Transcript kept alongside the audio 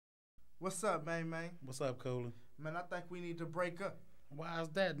What's up, man? What's up, Cooler? Man, I think we need to break up. Why is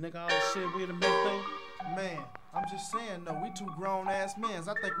that, nigga? All the shit we done been through? Man, I'm just saying, though, we two grown-ass men.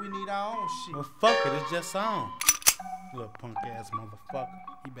 I think we need our own shit. Well, fuck it, it's just on. Little punk-ass motherfucker.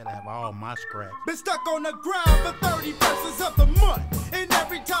 He better have all my scraps. Been stuck on the ground for 30 verses of the month. And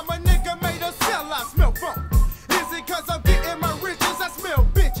every time a nigga made a sell, I smell funk. Is it cause I'm getting my riches? I smell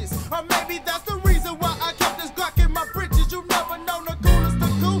bitches. Or maybe that's the reason why I kept this Glock in my britches. You never know the coolest to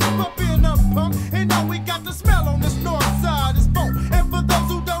cool for being a punk. And now we got the smell on this north side is funk. And for those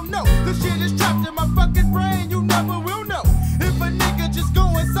who don't know, the shit is trapped in my fucking brain. You never will know if a nigga just go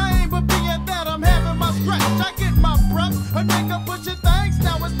insane. But being that I'm having my scratch, I get my props. A nigga pushing things,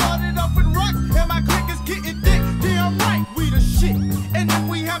 now it started off with rocks. And my clique is getting thick, damn right, we the shit. And if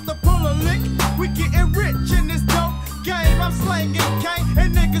we have to pull a lick, we getting rich in this dope game. I'm slanging cane,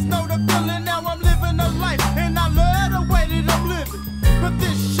 and niggas know the feeling. Now I'm living a life, and I love the way that I'm living. But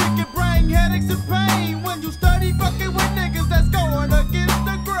this shit can bring headaches and pain when you study fucking with niggas that's going against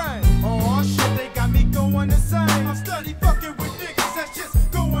the grain. Oh shit, they got me going insane. I'm study fucking with niggas that's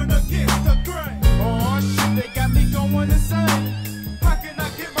just going against the grain. Oh shit, they got me going insane. How can I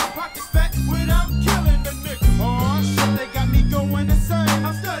get my pockets fat without killing the nigga? Oh shit, they got me going insane.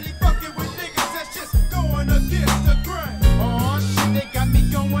 I'm study fucking with niggas that's just going against the grain. Oh shit, they got me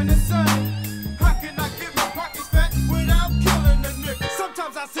going insane. How can I get my pockets fat without killing the nigga?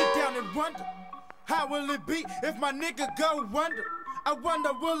 Sometimes I sit down and wonder, how will it be if my nigga go under? I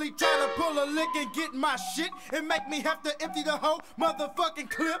wonder, will he try to pull a lick and get my shit and make me have to empty the whole motherfucking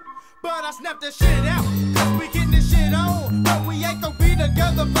clip? But I snapped that shit out, cause we getting this shit on. But we ain't gon' be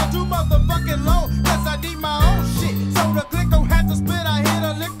together for too motherfucking long. Cause I need my own shit, so the click gon' have to split. I hit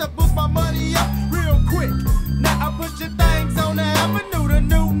a lick to boost my money up real quick. Now I'm pushing things on the avenue. The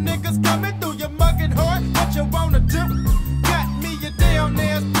new niggas coming through, you mugging hard, what you wanna do? Got me a down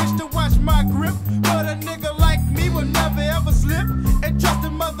ass bitch to watch my grip. But a nigga like me will never ever slip. And trust the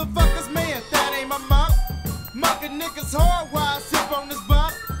motherfuckers, man, that ain't my mom. Mugging niggas hard while I sip on this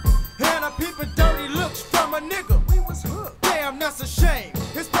bottle. And I peeping dirty looks from a nigga. We was hooked. Damn, that's a shame.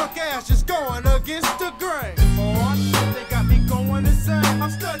 His punk ass just going against the grain. Oh shit, they got me going insane.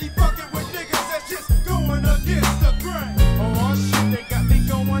 I'm steady fucking with niggas that's just going against the grain. Oh shit, they got me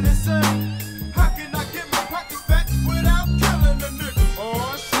going insane. How can I get my pockets fat without killing the nigga?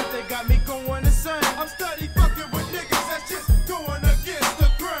 Oh shit, they got me going insane. I'm steady fucking with niggas that's just going against the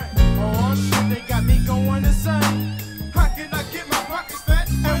grain. Oh shit, they got me going insane. How can I get my pockets fat?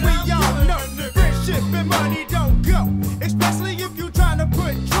 And we all know friendship and money don't go. Especially if you tryna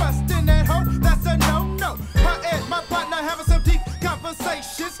put trust in that hoe, that's a no-no. Her and my partner having some deep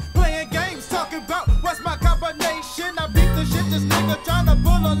conversations, playing games, talking about what's my combination. I beat the shit, this nigga tryna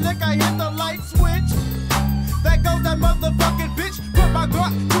pull a lick, I hit the light switch. There goes that motherfucking bitch, put my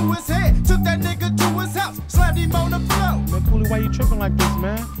Glock to his head, took that nigga to his house, slammed him on the floor. Man, Coolie, why you tripping like this,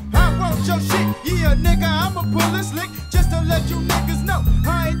 man? I want your shit, yeah nigga, I'ma pull this lick, just to let you niggas know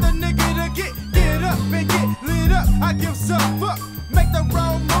I ain't the nigga to get up and get lit up. I give some fuck, make the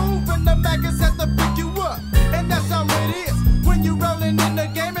wrong move and the maggots have to pick you up. And that's how it is, when you rollin' in the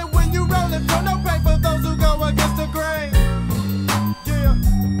game and when you rollin' for no pay for those who go against the grain. Yeah,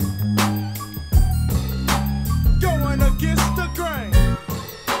 going against the grain.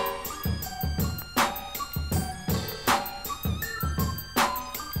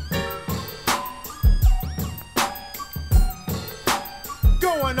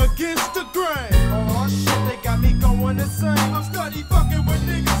 Going against the grain. Oh shit, they got me going insane. I'm steady fucking with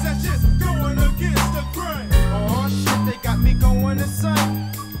niggas that's just going against the grain. Oh shit, they got me going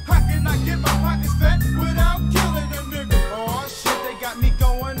insane. How can I get my pockets fat without killing a nigga? Oh shit, they got me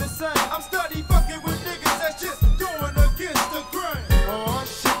going insane. I'm steady fucking with niggas that's just going against the grain. Oh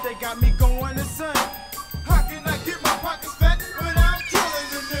shit, they got me going insane. How can I get my pockets fat without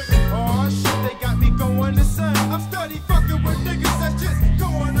killing a nigga? Oh shit, they got me going insane. I'm steady fucking with niggas that's just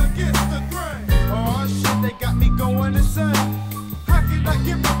going against the grain. Oh shit, they got me going insane. How can I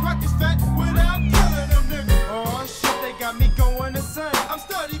get my pockets fat